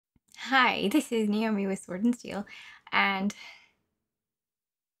Hi, this is Naomi with Sword and Steel, and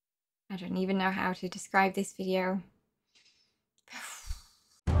I don't even know how to describe this video.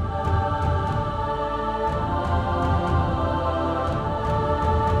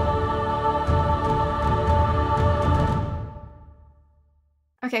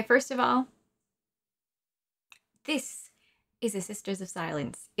 Okay, first of all, this is a Sisters of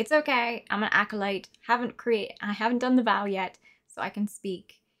Silence. It's okay, I'm an acolyte, I haven't done the vow yet, so I can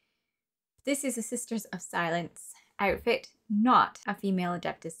speak. This is a Sisters of Silence outfit, not a female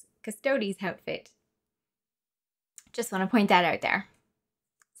Adeptus Custodes outfit. Just want to point that out there.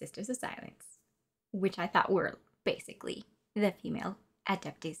 Sisters of Silence, which I thought were basically the female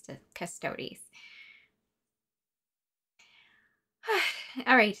Adeptus Custodes.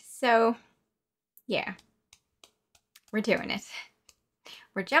 All right, so yeah, we're doing it.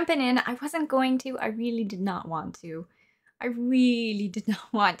 We're jumping in. I wasn't going to. I really did not want to. I really did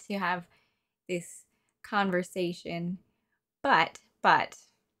not want to have this conversation, but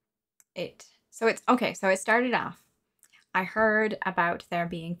it started off. I heard about there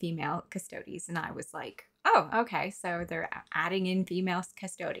being female Custodes, and I was like, oh, okay, so they're adding in female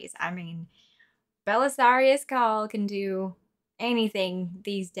Custodes. I mean, Belisarius Cawl can do anything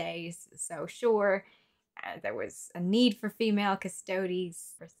these days, so sure, there was a need for female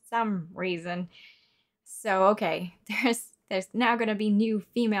Custodes for some reason. So okay, there's now going to be new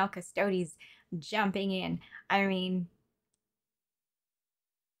female Custodes jumping in. I mean,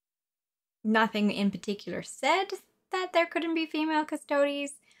 nothing in particular said that there couldn't be female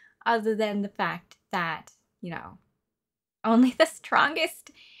Custodes, other than the fact that, you know, only the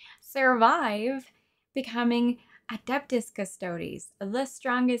strongest survive becoming Adeptus Custodes, the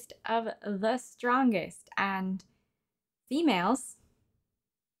strongest of the strongest, and females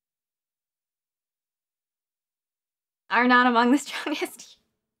are not among the strongest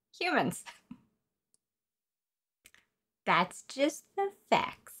humans. That's just the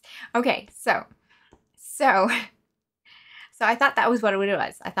facts. Okay, so I thought that was what it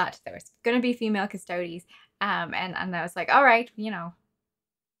was. I thought there was going to be female Custodes, and I was like, all right, you know,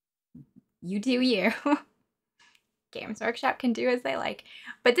 you do you. Games Workshop can do as they like,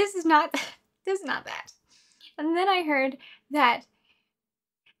 but this is not that. And then I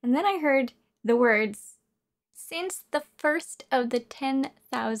heard the words, since the first of the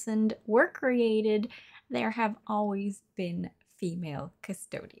 10,000 were created, there have always been female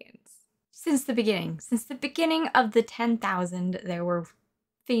custodians. Since the beginning of the 10,000, there were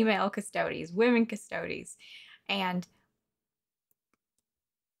female Custodes, women Custodes. And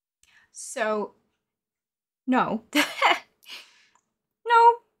so, no. no,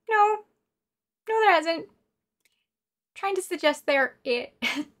 there hasn't. Trying to suggest that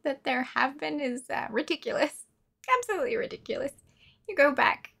there have been is ridiculous. Absolutely ridiculous. You go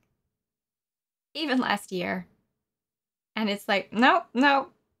back even last year, and it's like, no,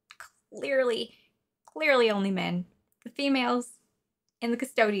 clearly only men. The females in the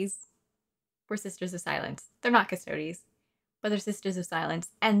Custodes were Sisters of Silence. They're not Custodes, but they're Sisters of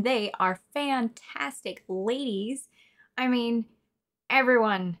Silence, and they are fantastic ladies. I mean,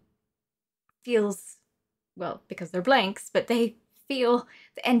 everyone feels, well, because they're blanks, but they feel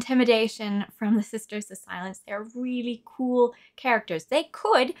the intimidation from the Sisters of Silence. They're really cool characters. They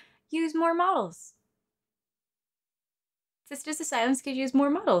could use more models. Sisters of Silence could use more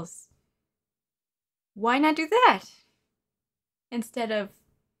models. Why not do that? Instead of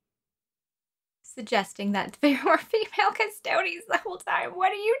suggesting that they were female Custodes the whole time.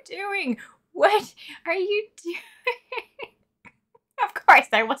 What are you doing? What are you doing? Of course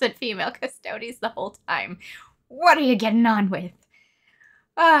I wasn't female Custodes the whole time. What are you getting on with?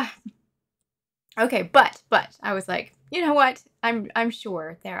 Okay, but I was like, you know what? I'm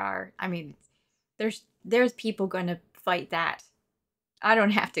sure there are. I mean, there's people gonna fight that. I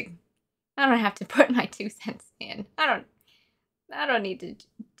don't have to put my 2 cents in. I don't need to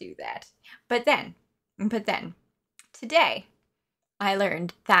do that. But then today I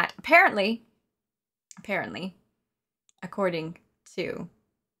learned that apparently, according to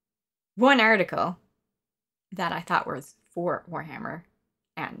one article that I thought was for Warhammer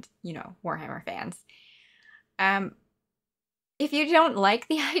and, you know, Warhammer fans, if you don't like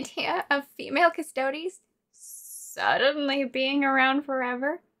the idea of female Custodes suddenly being around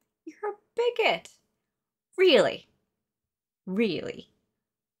forever, you're a bigot. Really?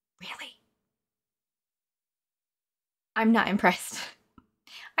 I'm not impressed.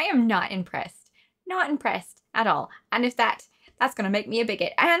 I am not impressed. Not impressed at all. And if that's going to make me a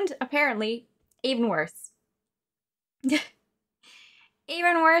bigot. And apparently, even worse.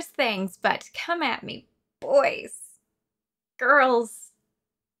 Even worse things. But come at me, boys, girls,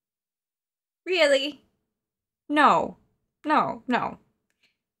 Really? No. No, no.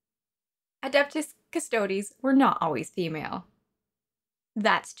 Adeptus Custodes were not always female.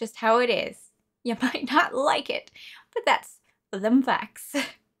 That's just how it is. You might not like it, but that's them facts.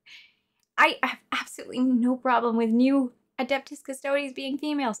 I have absolutely no problem with new Adeptus Custodes being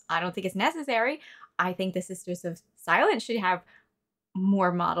females. I don't think it's necessary. I think the Sisters of Silence should have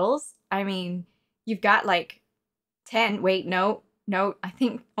more models. I mean, you've got like 10. Wait, no, I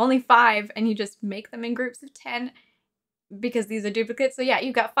think only 5, and you just make them in groups of 10 because these are duplicates. So yeah,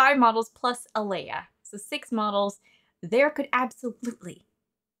 you've got 5 models plus a Leia. So 6 models. There could absolutely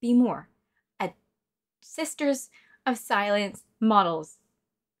be more. Sisters of Silence models.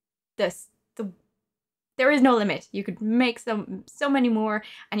 There is no limit. You could make so many more,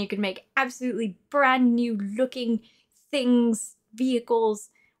 and you could make absolutely brand new looking things, vehicles,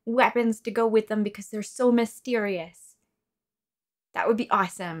 weapons to go with them because they're so mysterious. That would be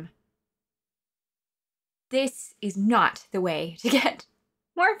awesome. This is not the way to get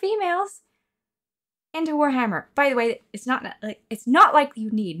more females into Warhammer. By the way, it's not like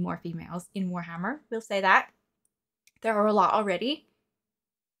you need more females in Warhammer. We'll say that. There are a lot already.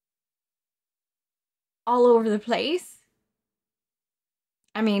 All over the place.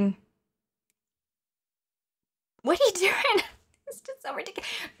 I mean, what are you doing? It's just so ridiculous.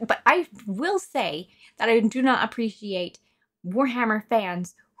 But I will say that I do not appreciate Warhammer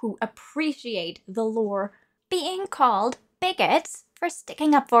fans who appreciate the lore being called bigots for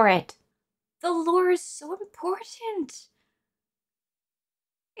sticking up for it. The lore is so important.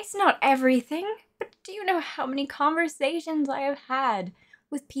 It's not everything, but do you know how many conversations I have had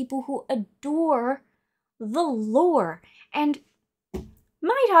with people who adore the lore? And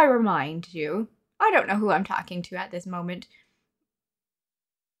might I remind you, I don't know who I'm talking to at this moment,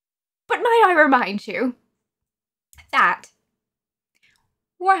 but might I remind you that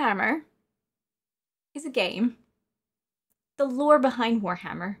Warhammer is a game. The lore behind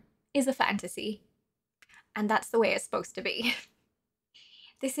Warhammer is a fantasy. And that's the way it's supposed to be.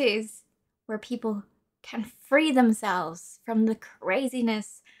 This is where people can free themselves from the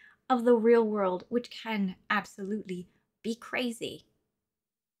craziness of the real world, which can absolutely be crazy.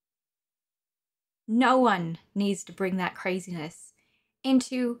 No one needs to bring that craziness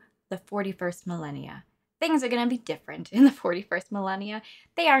into the 41st millennia. Things are going to be different in the 41st millennia.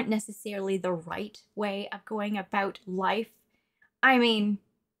 They aren't necessarily the right way of going about life. I mean,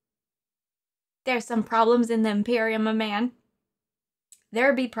 there's some problems in the Imperium, a man.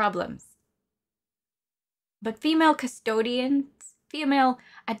 There be problems. But female custodians, female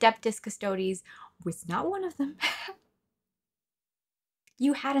Adeptus Custodes, was not one of them.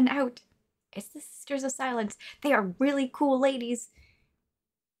 You had an out. It's the Sisters of Silence. They are really cool ladies.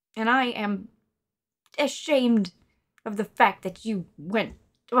 And I am ashamed of the fact that you went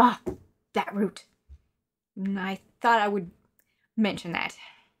that route. And I thought I would mention that.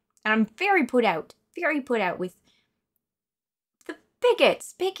 And I'm very put out with the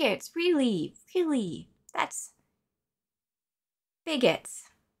bigots, really, that's bigots,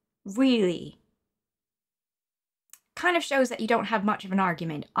 really. Kind of shows that you don't have much of an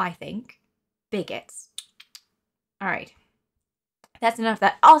argument, I think. Bigots. All right. That's enough of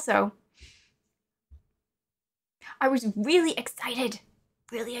that. Also, I was really excited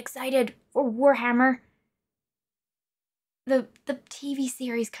for Warhammer. The TV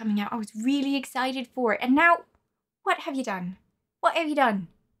series coming out. I was really excited for it. And now, what have you done? What have you done?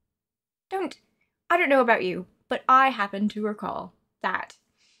 I don't know about you, but I happen to recall that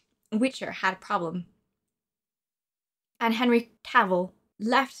Witcher had a problem. And Henry Cavill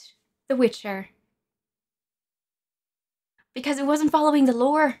left The Witcher because it wasn't following the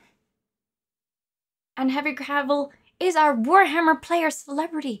lore. And Henry Cavill is our Warhammer player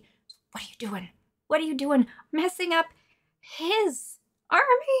celebrity. What are you doing? What are you doing? Messing up his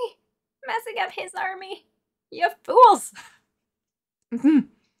army? Messing up his army? You fools!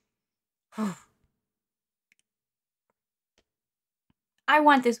 I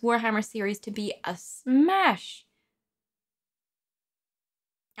want this Warhammer series to be a smash.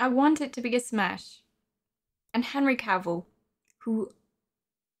 I want it to be a smash. And Henry Cavill, who,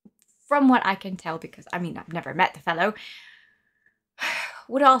 from what I can tell, because I mean, I've never met the fellow,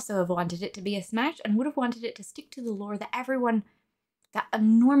 would also have wanted it to be a smash and would have wanted it to stick to the lore that that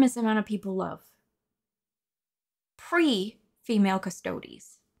enormous amount of people love. Pre-female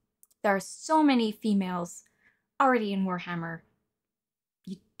Custodes. There are so many females already in Warhammer.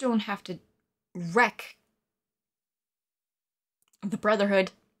 You don't have to wreck the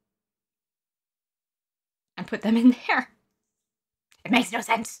Brotherhood and put them in there. It makes no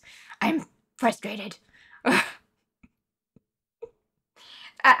sense. I'm frustrated.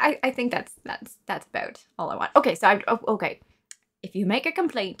 I think that's about all I want. Okay, so okay. If you make a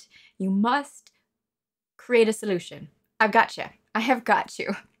complaint, you must create a solution. I've got you. I have got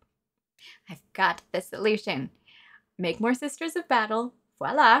you. I've got the solution. Make more sisters of battle.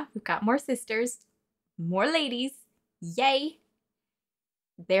 Voila, we've got more sisters, more ladies. Yay.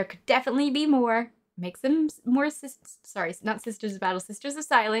 There could definitely be more. Make some more sorry, not sisters of battle, sisters of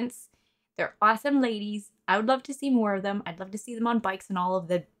silence. They're awesome ladies. I would love to see more of them. I'd love to see them on bikes and all of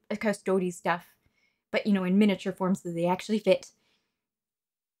the Custodes stuff. But, you know, in miniature form so they actually fit.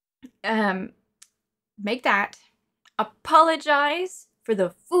 Make that. Apologize for the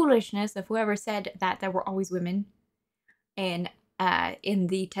foolishness of whoever said that there were always women in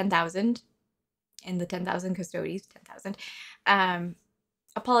the 10,000. In the 10,000 Custodes. 10,000.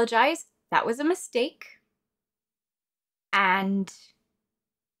 Apologize. That was a mistake. And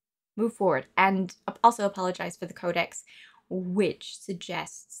move forward. And also apologize for the codex, which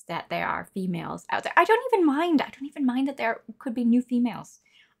suggests that there are females out there. I don't even mind. I don't even mind that there could be new females.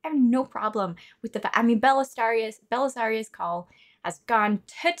 I have no problem with the fact. I mean, Belisarius Call has gone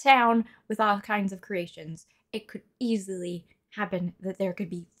to town with all kinds of creations. It could easily happen that there could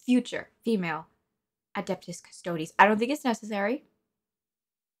be future female Adeptus Custodes. I don't think it's necessary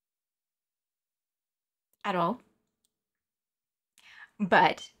at all.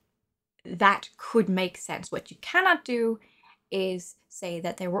 But that could make sense. What you cannot do is say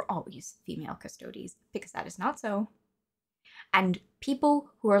that there were always female Custodes, because that is not so. And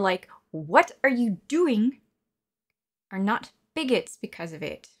people who are like, what are you doing, are not bigots because of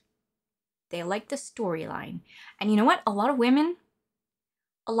it. They like the storyline. And you know what? A lot of women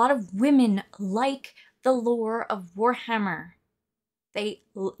like the lore of Warhammer. They,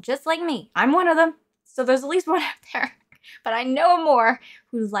 just like me, I'm one of them. So there's at least one out there. But I know more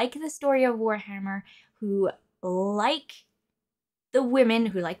who like the story of Warhammer, who like the women,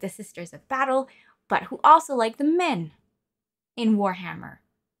 who like the Sisters of Battle, but who also like the men in Warhammer.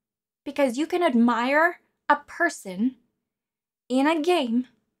 Because you can admire a person in a game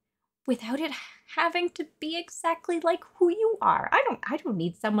without it having to be exactly like who you are. I don't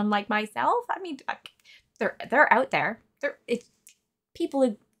need someone like myself. I mean, they're out there.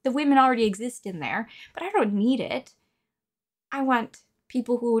 The women already exist in there, but I don't need it. I want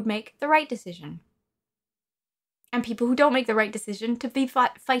people who would make the right decision. And people who don't make the right decision to be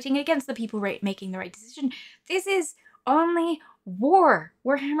fighting against the people making the right decision. This is only war.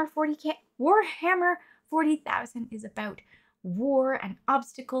 Warhammer 40,000 is about war and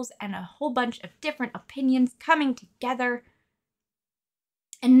obstacles and a whole bunch of different opinions coming together.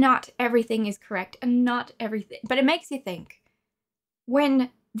 And not everything is correct, and not everything, but it makes you think. When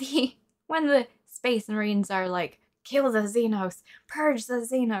the Space Marines are like, kill the Xenos, purge the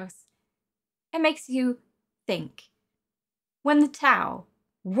Xenos, it makes you think. When the Tau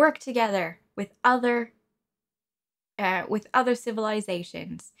work together with other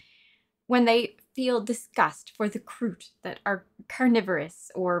civilizations, when they feel disgust for the Kroot that are carnivorous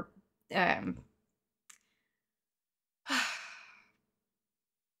or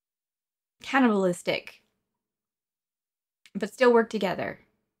cannibalistic, but still work together.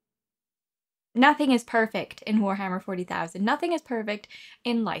 Nothing is perfect in Warhammer 40,000. Nothing is perfect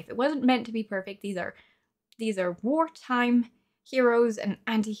in life. It wasn't meant to be perfect. These are wartime heroes and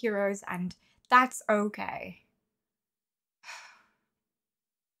anti-heroes, and that's okay.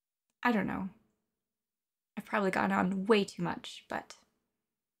 I don't know. I've probably gone on way too much, but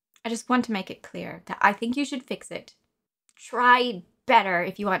I just want to make it clear that I think you should fix it. Try better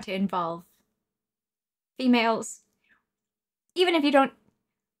if you want to involve females. Even if you don't,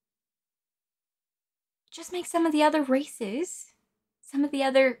 just make some of the other races, some of the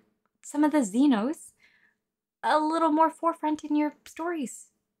Xenos, a little more forefront in your stories.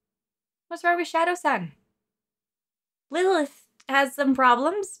 What's wrong with Shadow Sun? Lilith has some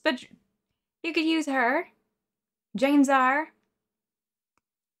problems, but you could use her. James R.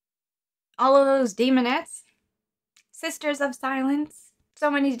 All of those demonettes. Sisters of Silence.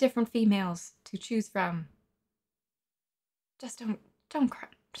 So many different females to choose from. Just don't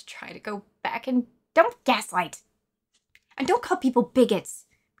try to go back and don't gaslight. And don't call people bigots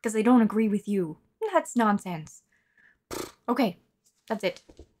because they don't agree with you. That's nonsense. Okay, that's it.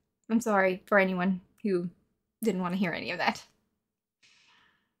 I'm sorry for anyone who didn't want to hear any of that.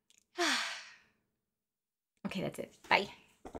 Okay, that's it. Bye.